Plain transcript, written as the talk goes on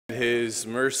His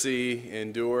mercy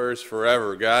endures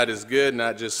forever. God is good,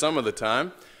 not just some of the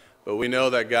time, but we know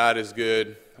that God is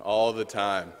good all the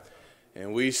time.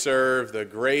 And we serve the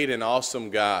great and awesome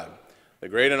God. The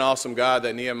great and awesome God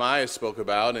that Nehemiah spoke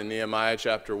about in Nehemiah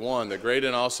chapter 1. The great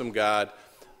and awesome God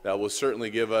that will certainly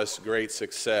give us great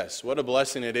success. What a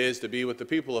blessing it is to be with the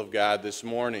people of God this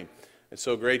morning. It's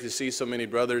so great to see so many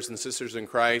brothers and sisters in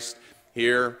Christ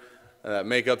here that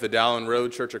make up the Dowling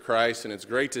Road Church of Christ, and it's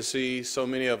great to see so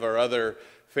many of our other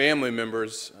family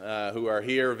members who are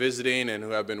here visiting and who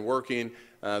have been working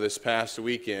this past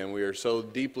weekend. We are so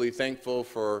deeply thankful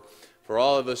for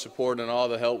all of the support and all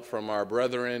the help from our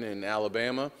brethren in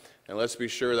Alabama, and let's be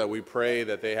sure that we pray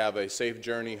that they have a safe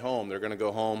journey home. They're going to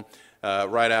go home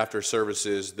right after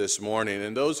services this morning.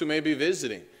 And those who may be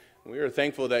visiting, we are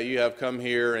thankful that you have come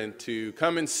here and to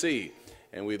come and see.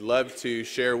 And we'd love to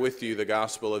share with you the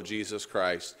gospel of Jesus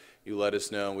Christ. You let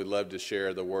us know, and we'd love to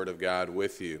share the word of God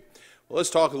with you. Well, let's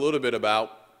talk a little bit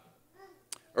about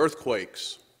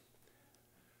earthquakes,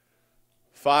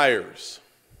 fires,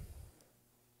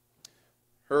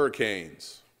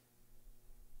 hurricanes,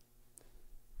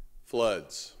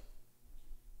 floods.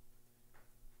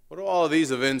 What do all of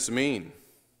these events mean?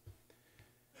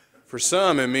 For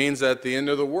some, it means that the end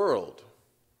of the world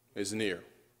is near.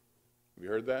 Have you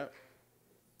heard that?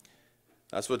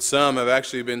 That's what some have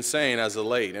actually been saying as of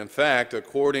late. In fact,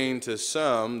 according to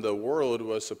some, the world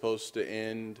was supposed to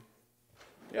end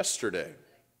yesterday.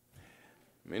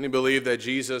 Many believe that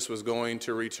Jesus was going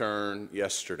to return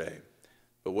yesterday.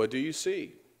 But what do you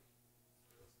see?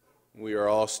 We are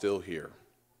all still here.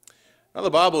 Now, the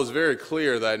Bible is very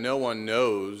clear that no one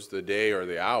knows the day or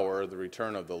the hour of the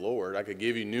return of the Lord. I could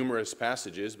give you numerous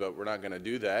passages, but we're not going to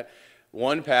do that.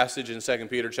 One passage in 2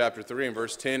 Peter chapter 3 and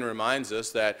verse 10 reminds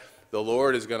us that the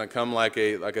Lord is going to come like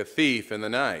a thief in the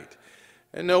night.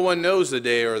 And no one knows the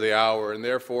day or the hour, and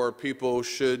therefore people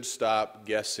should stop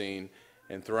guessing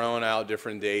and throwing out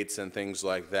different dates and things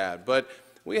like that. But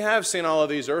we have seen all of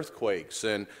these earthquakes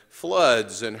and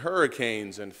floods and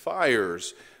hurricanes and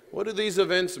fires. What do these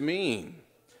events mean?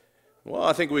 Well,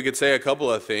 I think we could say a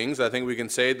couple of things. I think we can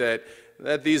say that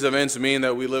these events mean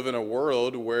that we live in a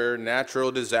world where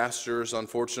natural disasters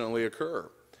unfortunately occur.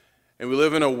 And we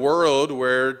live in a world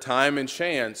where time and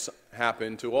chance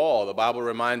happen to all. The Bible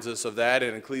reminds us of that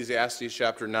in Ecclesiastes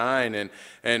chapter 9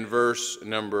 and verse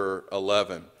number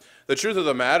 11. The truth of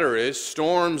the matter is,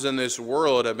 storms in this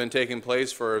world have been taking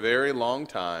place for a very long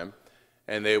time,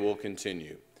 and they will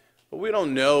continue. But we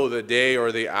don't know the day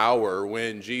or the hour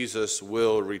when Jesus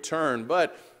will return,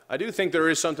 but I do think there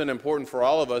is something important for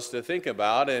all of us to think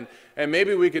about, and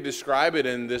maybe we could describe it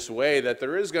in this way, that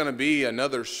there is going to be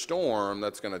another storm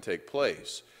that's going to take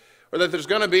place, or that there's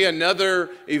going to be another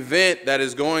event that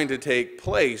is going to take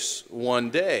place one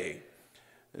day.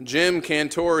 Jim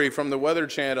Cantori from the Weather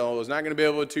Channel is not going to be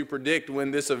able to predict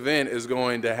when this event is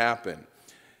going to happen.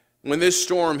 When this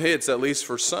storm hits, at least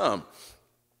for some,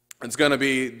 it's going to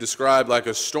be described like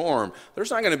a storm. There's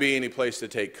not going to be any place to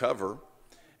take cover.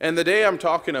 And the day I'm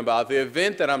talking about, the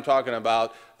event that I'm talking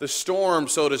about, the storm,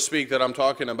 so to speak, that I'm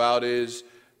talking about is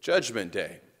Judgment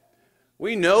Day.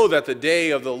 We know that the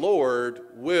day of the Lord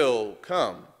will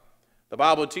come. The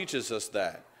Bible teaches us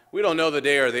that. We don't know the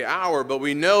day or the hour, but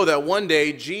we know that one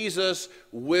day Jesus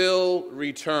will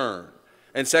return.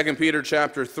 In 2 Peter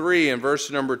chapter 3 and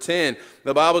verse number 10,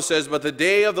 the Bible says, "But the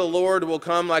day of the Lord will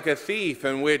come like a thief,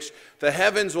 in which the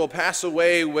heavens will pass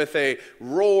away with a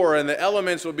roar, and the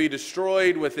elements will be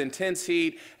destroyed with intense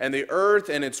heat, and the earth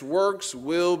and its works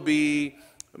will be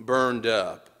burned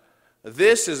up."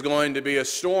 This is going to be a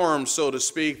storm, so to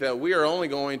speak, that we are only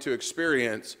going to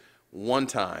experience one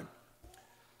time.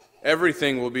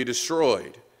 Everything will be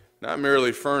destroyed, not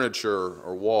merely furniture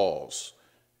or walls.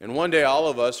 And one day all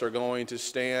of us are going to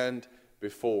stand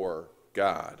before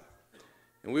God.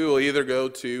 And we will either go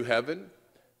to heaven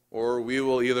or we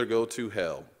will either go to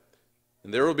hell.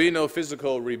 And there will be no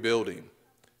physical rebuilding,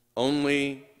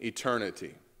 only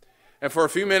eternity. And for a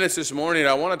few minutes this morning,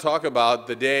 I want to talk about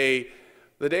the day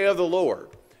of the Lord.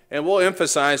 And we'll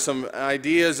emphasize some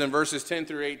ideas in verses 10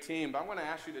 through 18, but I'm going to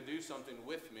ask you to do something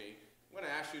with me. I'm going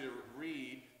to ask you to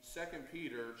read 2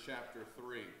 Peter chapter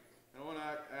 3. I want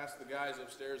to ask the guys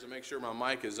upstairs to make sure my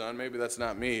mic is on. Maybe that's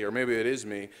not me, or maybe it is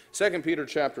me. 2 Peter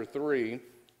chapter 3.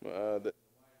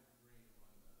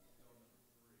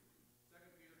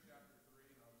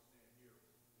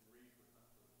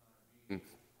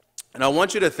 And I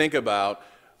want you to think about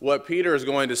what Peter is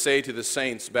going to say to the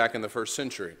saints back in the first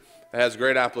century. It has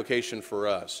great application for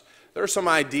us. There are some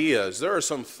ideas, there are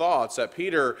some thoughts that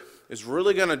Peter is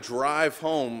really going to drive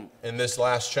home in this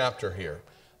last chapter here.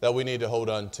 that we need to hold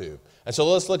on to. And so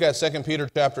let's look at 2 Peter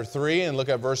chapter 3 and look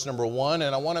at verse number 1.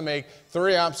 And I want to make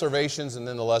 3 observations and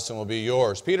then the lesson will be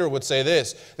yours. Peter would say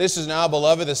this, "This is now,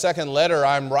 beloved, the second letter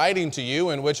I'm writing to you,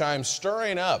 in which I'm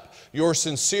stirring up your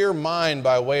sincere mind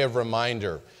by way of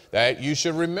reminder, that you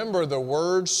should remember the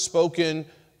words spoken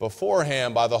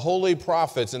beforehand by the holy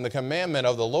prophets in the commandment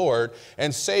of the Lord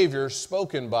and Savior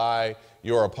spoken by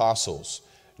your apostles.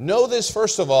 Know this,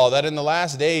 first of all, that in the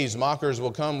last days mockers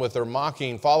will come with their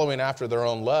mocking, following after their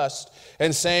own lust,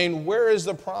 and saying, 'Where is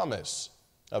the promise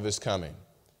of his coming?'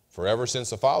 For ever since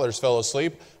the fathers fell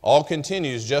asleep, all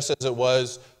continues just as it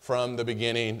was from the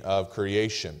beginning of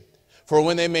creation. For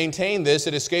when they maintain this,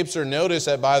 it escapes their notice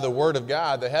that by the word of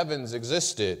God the heavens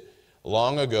existed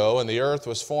long ago, and the earth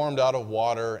was formed out of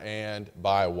water and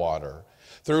by water,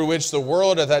 through which the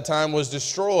world at that time was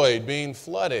destroyed, being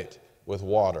flooded with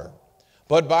water.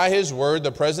 But by his word,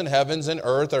 the present heavens and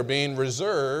earth are being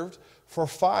reserved for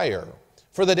fire,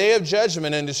 for the day of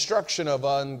judgment and destruction of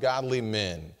ungodly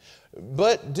men.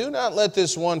 But do not let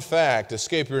this one fact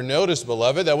escape your notice,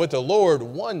 beloved, that with the Lord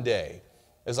 1 day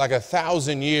is like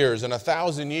 1,000 years, and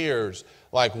 1,000 years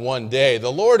like 1 day.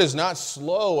 The Lord is not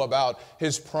slow about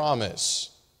his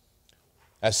promise,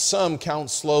 as some count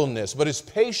slowness, but is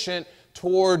patient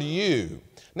toward you,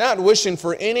 not wishing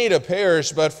for any to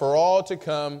perish, but for all to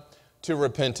come to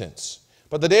repentance.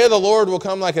 But the day of the Lord will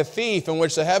come like a thief, in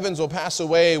which the heavens will pass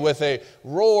away with a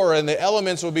roar, and the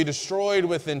elements will be destroyed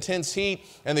with intense heat,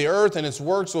 and the earth and its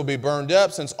works will be burned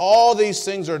up. Since all these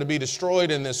things are to be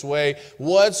destroyed in this way,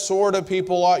 what sort of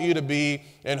people ought you to be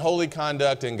in holy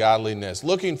conduct and godliness,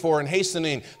 looking for and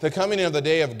hastening the coming of the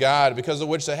day of God, because of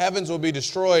which the heavens will be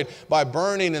destroyed by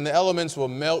burning, and the elements will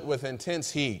melt with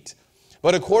intense heat?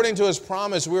 But according to his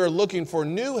promise, we are looking for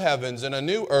new heavens and a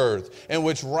new earth in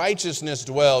which righteousness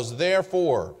dwells.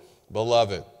 Therefore,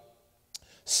 beloved,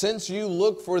 since you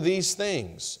look for these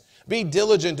things, be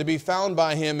diligent to be found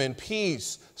by him in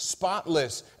peace,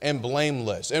 spotless and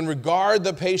blameless, and regard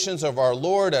the patience of our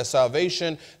Lord as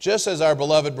salvation, just as our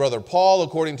beloved brother Paul,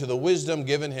 according to the wisdom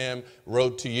given him,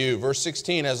 wrote to you. Verse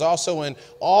 16, as also in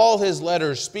all his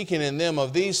letters, speaking in them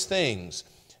of these things,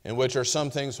 in which are some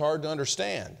things hard to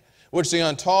understand, which the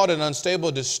untaught and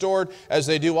unstable distort, as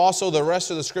they do also the rest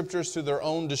of the Scriptures to their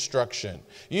own destruction.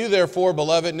 You therefore,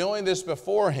 beloved, knowing this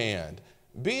beforehand,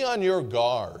 be on your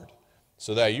guard,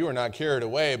 so that you are not carried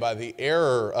away by the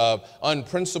error of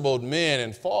unprincipled men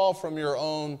and fall from your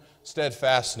own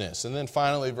steadfastness. And then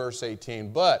finally, verse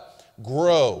 18, but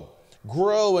grow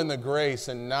in the grace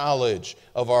and knowledge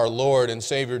of our Lord and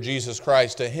Savior Jesus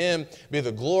Christ. To him be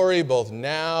the glory both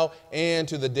now and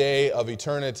to the day of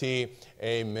eternity.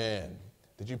 Amen.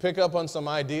 Did you pick up on some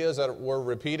ideas that were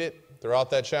repeated throughout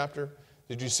that chapter?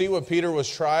 Did you see what Peter was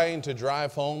trying to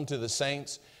drive home to the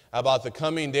saints about the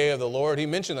coming day of the Lord? He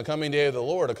mentioned the coming day of the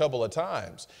Lord a couple of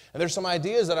times. And there's some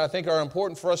ideas that I think are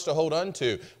important for us to hold on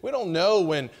to. We don't know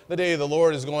when the day of the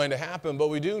Lord is going to happen, but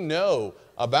we do know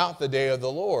about the day of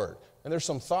the Lord. And there's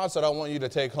some thoughts that I want you to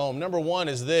take home. Number one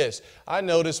is this. I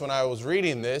noticed when I was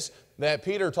reading this that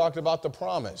Peter talked about the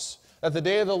promise, that the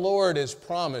day of the Lord is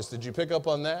promised. Did you pick up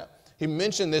on that? He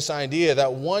mentioned this idea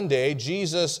that one day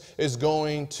Jesus is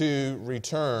going to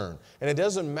return. And it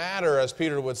doesn't matter, as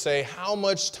Peter would say, how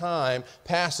much time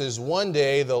passes. One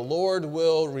day the Lord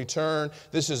will return.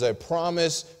 This is a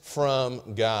promise from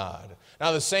God.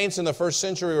 Now, the saints in the first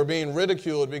century were being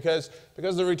ridiculed because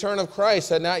the return of Christ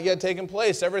had not yet taken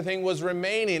place. Everything was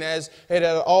remaining as it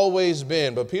had always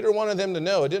been. But Peter wanted them to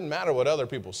know it didn't matter what other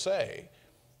people say.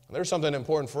 There's something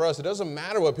important for us. It doesn't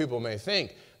matter what people may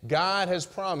think. God has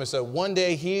promised that one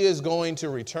day he is going to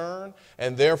return,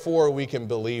 and therefore we can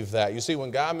believe that. You see, when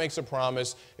God makes a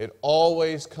promise, it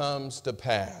always comes to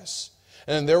pass.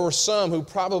 And there were some who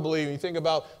probably, when you think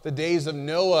about the days of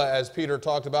Noah, as Peter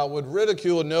talked about, would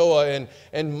ridicule Noah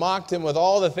and mocked him with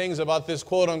all the things about this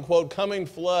quote-unquote coming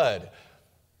flood.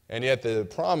 And yet the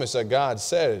promise that God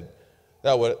said,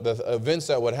 the events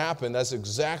that would happen, that's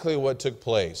exactly what took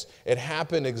place. It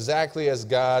happened exactly as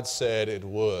God said it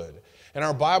would. In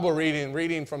our Bible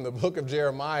reading from the book of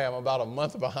Jeremiah, I'm about a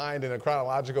month behind in a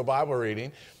chronological Bible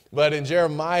reading. But in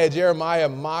Jeremiah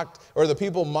mocked, or the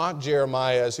people mocked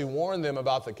Jeremiah as he warned them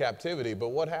about the captivity. But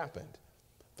what happened?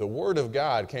 The word of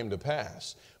God came to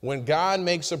pass. When God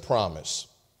makes a promise,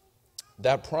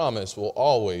 that promise will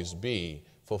always be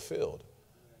fulfilled.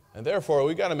 And therefore,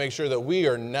 we've got to make sure that we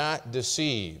are not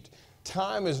deceived.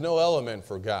 Time is no element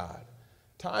for God.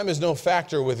 Time is no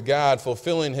factor with God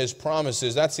fulfilling His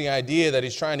promises. That's the idea that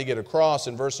He's trying to get across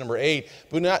in verse number 8.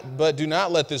 But do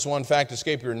not let this one fact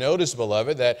escape your notice,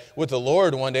 beloved, that with the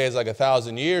Lord 1 day is like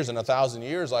 1,000 years, and 1,000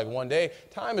 years like 1 day.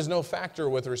 Time is no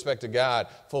factor with respect to God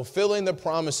fulfilling the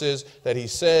promises that He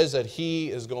says that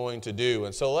He is going to do.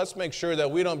 And so let's make sure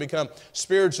that we don't become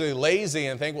spiritually lazy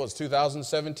and think, well, it's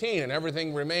 2017 and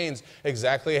everything remains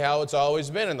exactly how it's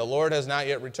always been, and the Lord has not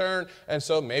yet returned, and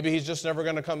so maybe He's just never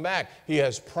going to come back. He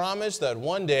has promised that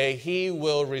one day He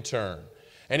will return.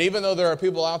 And even though there are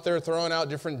people out there throwing out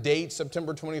different dates,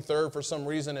 September 23rd for some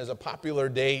reason is a popular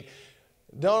date,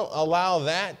 don't allow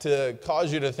that to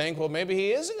cause you to think, well, maybe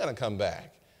He isn't going to come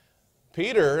back.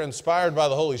 Peter, inspired by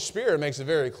the Holy Spirit, makes it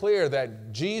very clear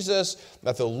that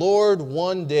the Lord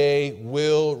one day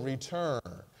will return.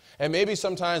 And maybe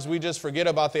sometimes we just forget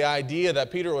about the idea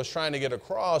that Peter was trying to get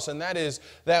across, and that is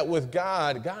that with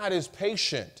God, God is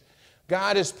patient.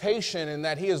 God is patient in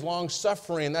that He is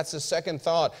long-suffering. That's the second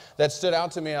thought that stood out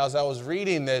to me as I was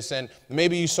reading this, and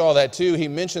maybe you saw that too. He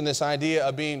mentioned this idea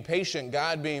of being patient,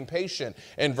 God being patient.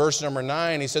 In verse number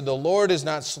 9, he said, "The Lord is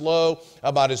not slow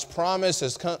about His promise,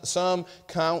 as some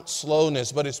count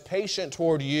slowness, but is patient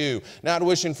toward you, not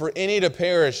wishing for any to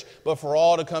perish, but for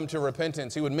all to come to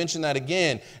repentance." He would mention that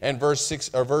again in verse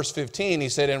 15. He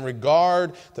said, "In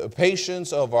regard the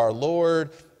patience of our Lord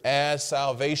as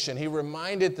salvation." He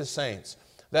reminded the saints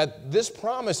that this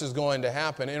promise is going to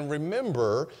happen, and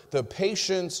remember the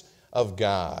patience of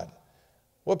God.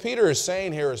 What Peter is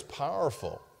saying here is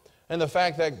powerful, and the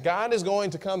fact that God is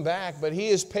going to come back, but He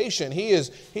is patient. He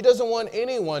doesn't want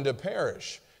anyone to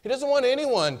perish. He doesn't want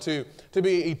anyone to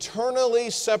be eternally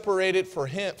separated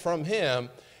from Him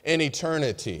in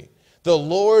eternity. The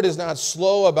Lord is not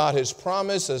slow about His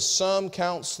promise, as some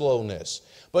count slowness,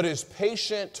 but is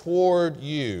patient toward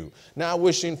you, not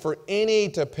wishing for any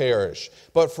to perish,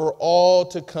 but for all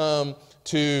to come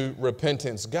to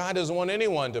repentance. God doesn't want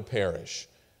anyone to perish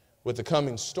with the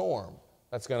coming storm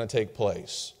that's going to take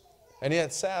place. And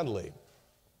yet, sadly,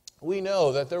 we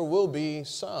know that there will be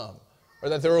some, or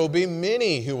that there will be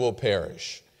many who will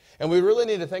perish. And we really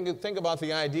need to think about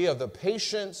the idea of the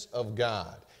patience of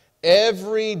God.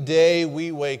 Every day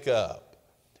we wake up,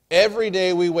 every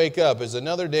day we wake up is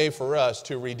another day for us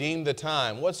to redeem the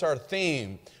time. What's our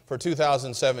theme for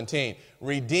 2017?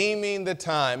 Redeeming the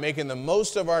time, making the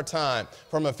most of our time,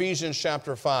 from Ephesians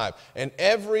chapter 5. And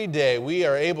every day we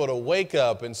are able to wake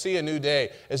up and see a new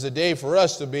day as a day for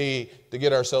us to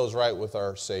get ourselves right with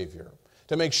our Savior.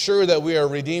 To make sure that we are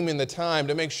redeeming the time,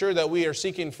 to make sure that we are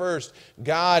seeking first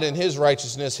God and His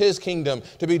righteousness, His kingdom,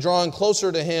 to be drawn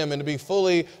closer to Him and to be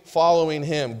fully following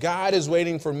Him. God is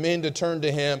waiting for men to turn to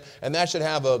Him, and that should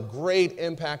have a great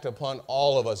impact upon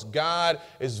all of us. God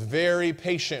is very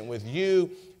patient with you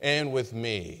and with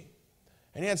me.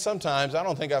 And yet sometimes I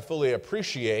don't think I fully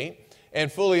appreciate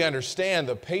and fully understand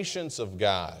the patience of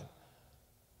God.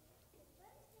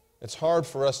 It's hard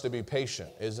for us to be patient,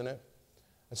 isn't it?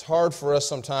 It's hard for us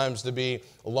sometimes to be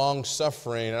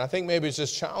long-suffering, and I think maybe it's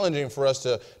just challenging for us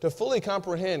to fully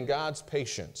comprehend God's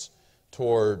patience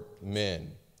toward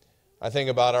men. I think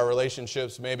about our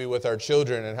relationships maybe with our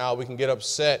children and how we can get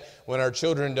upset when our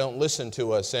children don't listen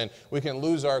to us, and we can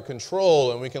lose our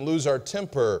control and we can lose our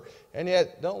temper, and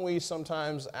yet don't we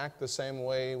sometimes act the same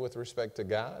way with respect to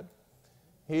God?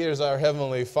 He is our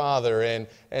Heavenly Father,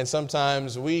 and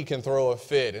sometimes we can throw a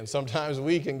fit, and sometimes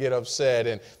we can get upset,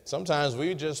 and sometimes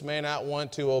we just may not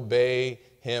want to obey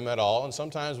Him at all, and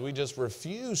sometimes we just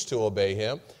refuse to obey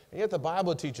Him. And yet the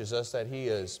Bible teaches us that He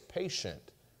is patient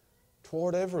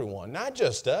toward everyone, not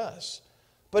just us,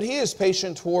 but He is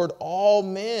patient toward all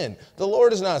men. The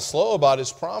Lord is not slow about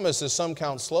His promise, as some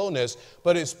count slowness,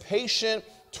 but is patient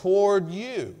toward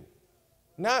you,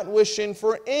 not wishing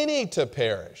for any to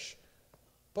perish,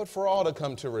 but for all to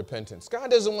come to repentance. God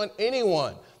doesn't want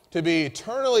anyone to be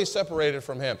eternally separated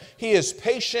from Him. He is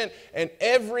patient, and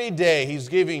every day He's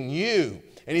giving you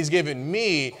and He's given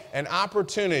me an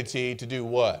opportunity to do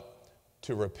what?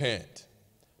 To repent,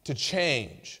 to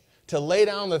change, to lay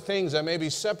down the things that may be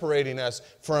separating us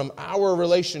from our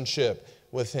relationship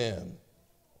with Him.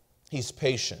 He's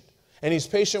patient, and He's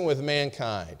patient with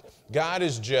mankind. God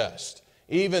is just,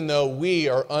 even though we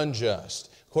are unjust.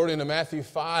 According to Matthew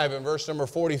 5 and verse number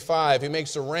 45, He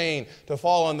makes the rain to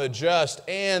fall on the just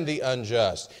and the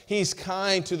unjust. He's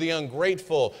kind to the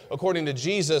ungrateful, according to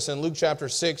Jesus in Luke chapter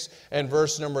 6 and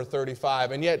verse number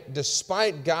 35. And yet,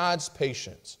 despite God's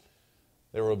patience,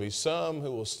 there will be some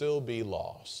who will still be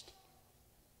lost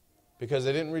because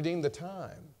they didn't redeem the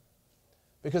time,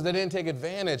 because they didn't take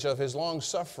advantage of His long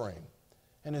suffering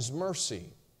and His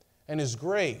mercy and His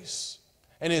grace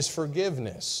and His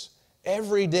forgiveness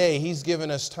Every day He's given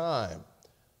us time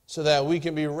so that we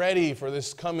can be ready for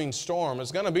this coming storm.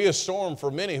 It's going to be a storm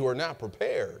for many who are not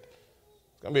prepared.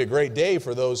 It's going to be a great day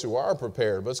for those who are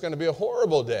prepared, but it's going to be a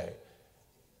horrible day,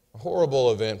 a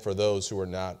horrible event for those who are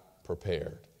not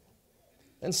prepared.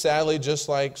 And sadly, just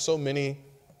like so many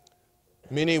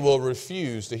will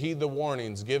refuse to heed the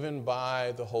warnings given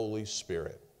by the Holy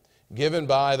Spirit, given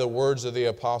by the words of the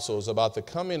apostles about the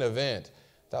coming event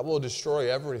that will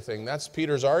destroy everything. That's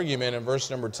Peter's argument in verse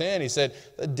number 10. He said,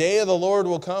 the day of the Lord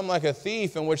will come like a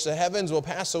thief, in which the heavens will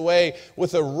pass away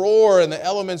with a roar, and the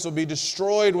elements will be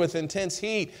destroyed with intense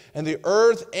heat, and the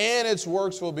earth and its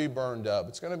works will be burned up.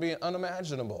 It's going to be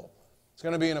unimaginable. It's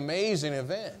going to be an amazing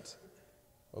event.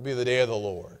 It will be the day of the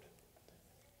Lord.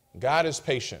 God is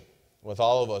patient with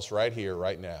all of us right here,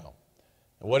 right now.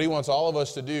 And what He wants all of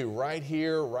us to do right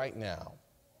here, right now,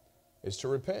 is to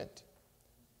repent.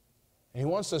 And He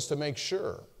wants us to make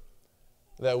sure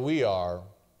that we are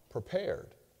prepared.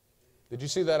 Did you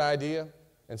see that idea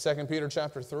in 2 Peter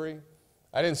chapter 3?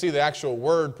 I didn't see the actual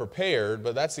word prepared,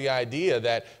 but that's the idea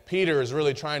that Peter is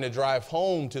really trying to drive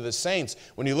home to the saints.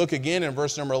 When you look again in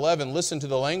verse number 11, listen to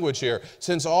the language here.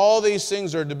 Since all these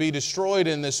things are to be destroyed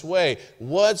in this way,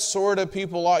 what sort of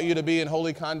people ought you to be in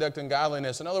holy conduct and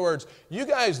godliness? In other words, you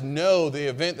guys know the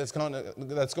event that's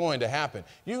going to happen.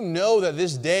 You know that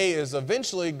this day is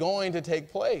eventually going to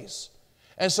take place.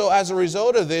 And so as a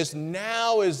result of this,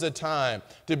 now is the time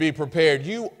to be prepared.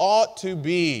 You ought to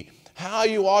be how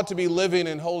you ought to be living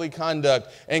in holy conduct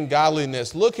and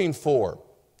godliness, looking for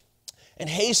and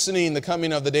hastening the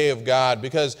coming of the day of God,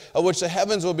 because of which the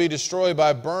heavens will be destroyed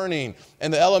by burning,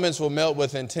 and the elements will melt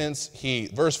with intense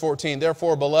heat. Verse 14,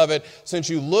 therefore, beloved, since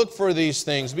you look for these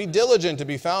things, be diligent to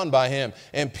be found by Him,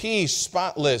 in peace,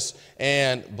 spotless,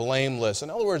 and blameless.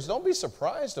 In other words, don't be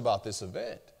surprised about this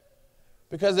event,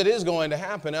 because it is going to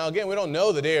happen. Now, again, we don't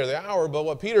know the day or the hour, but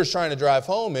what Peter's trying to drive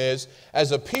home is,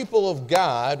 as a people of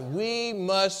God, we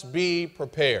must be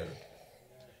prepared.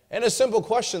 And a simple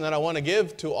question that I want to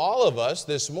give to all of us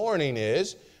this morning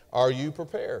is, are you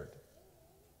prepared?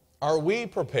 Are we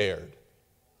prepared?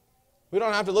 We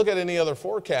don't have to look at any other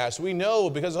forecast. We know,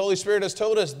 because the Holy Spirit has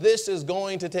told us, this is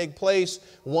going to take place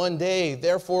one day.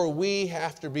 Therefore, we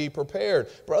have to be prepared.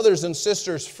 Brothers and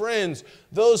sisters, friends,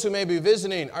 those who may be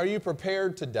visiting, are you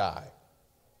prepared to die?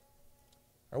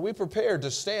 Are we prepared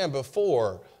to stand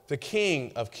before the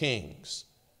King of Kings?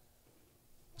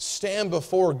 Stand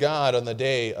before God on the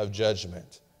day of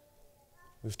judgment.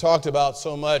 We've talked about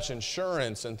so much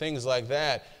insurance and things like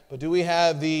that, but do we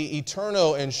have the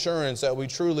eternal insurance that we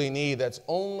truly need that's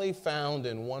only found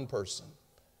in one person?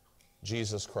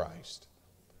 Jesus Christ.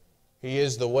 He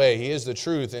is the way, He is the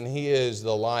truth, and He is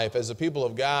the life. As a people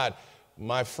of God,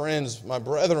 my friends, my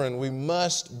brethren, we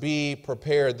must be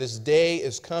prepared. This day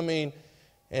is coming,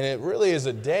 and it really is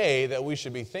a day that we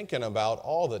should be thinking about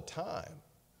all the time.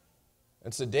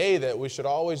 It's a day that we should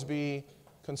always be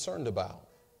concerned about.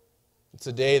 It's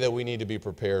a day that we need to be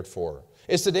prepared for.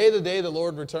 Is today the day the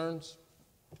Lord returns?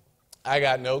 I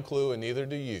got no clue, and neither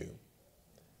do you.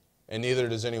 And neither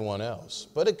does anyone else.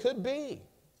 But it could be.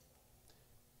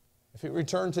 If He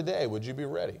returned today, would you be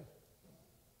ready?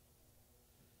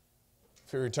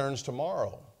 If He returns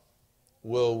tomorrow,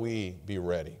 will we be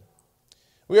ready?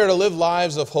 We are to live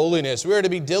lives of holiness. We are to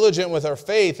be diligent with our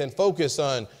faith and focus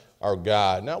on our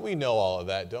God. Now, we know all of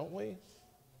that, don't we?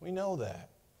 We know that.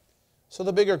 So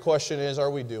the bigger question is,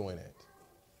 are we doing it?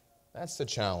 That's the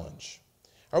challenge.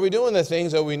 Are we doing the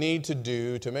things that we need to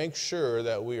do to make sure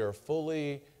that we are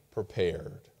fully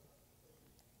prepared?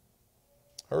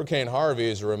 Hurricane Harvey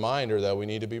is a reminder that we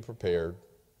need to be prepared.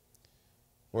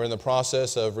 We're in the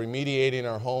process of remediating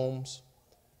our homes,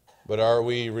 but are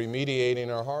we remediating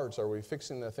our hearts? Are we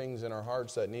fixing the things in our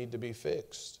hearts that need to be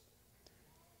fixed?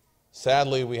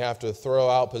 Sadly, we have to throw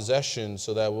out possessions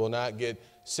so that we'll not get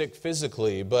sick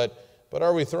physically, but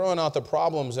are we throwing out the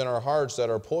problems in our hearts that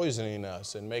are poisoning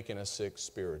us and making us sick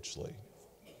spiritually?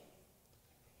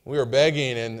 We are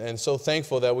begging and so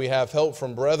thankful that we have help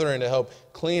from brethren to help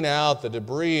clean out the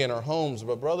debris in our homes.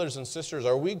 But brothers and sisters,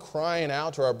 are we crying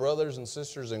out to our brothers and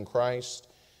sisters in Christ,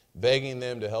 begging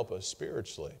them to help us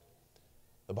spiritually?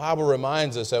 The Bible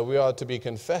reminds us that we ought to be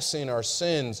confessing our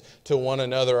sins to one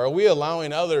another. Are we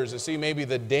allowing others to see maybe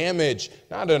the damage,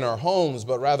 not in our homes,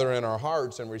 but rather in our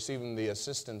hearts, and receiving the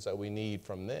assistance that we need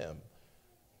from them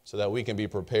so that we can be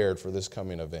prepared for this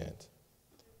coming event?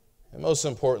 And most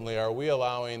importantly, are we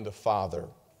allowing the Father,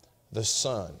 the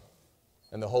Son,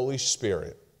 and the Holy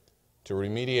Spirit to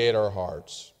remediate our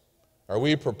hearts? Are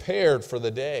we prepared for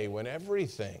the day when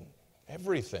everything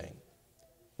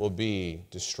will be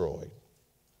destroyed?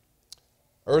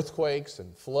 Earthquakes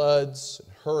and floods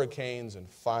and hurricanes and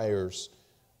fires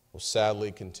will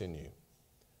sadly continue.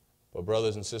 But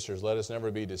brothers and sisters, let us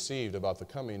never be deceived about the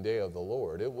coming day of the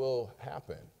Lord. It will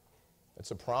happen.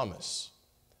 It's a promise.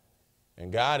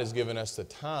 And God has given us the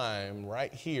time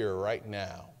right here, right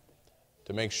now,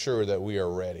 to make sure that we are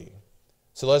ready.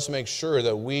 So let's make sure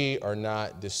that we are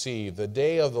not deceived. The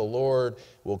day of the Lord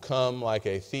will come like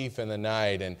a thief in the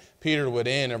night. And Peter would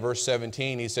end in verse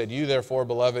 17. He said, "You therefore,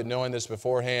 beloved, knowing this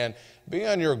beforehand, be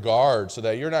on your guard so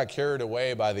that you're not carried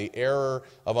away by the error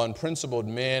of unprincipled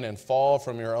men and fall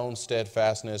from your own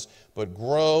steadfastness, but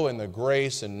grow in the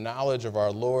grace and knowledge of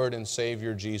our Lord and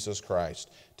Savior Jesus Christ.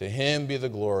 To him be the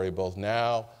glory both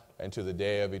now and to the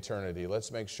day of eternity."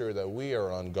 Let's make sure that we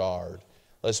are on guard.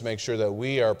 Let's make sure that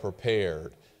we are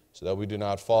prepared so that we do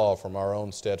not fall from our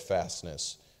own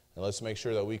steadfastness. And let's make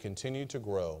sure that we continue to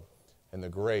grow in the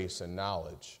grace and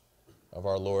knowledge of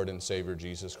our Lord and Savior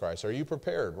Jesus Christ. Are you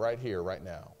prepared right here, right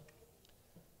now?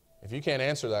 If you can't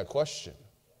answer that question,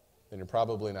 then you're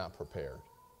probably not prepared.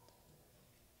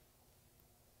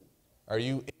 Are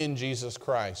you in Jesus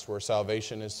Christ where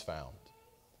salvation is found?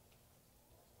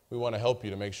 We want to help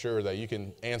you to make sure that you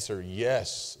can answer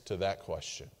yes to that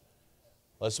question.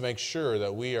 Let's make sure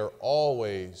that we are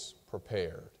always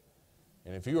prepared.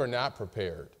 And if you are not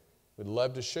prepared, we'd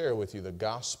love to share with you the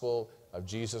gospel of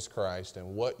Jesus Christ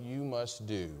and what you must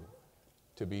do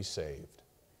to be saved.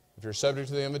 If you're subject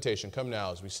to the invitation, come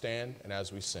now as we stand and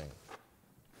as we sing.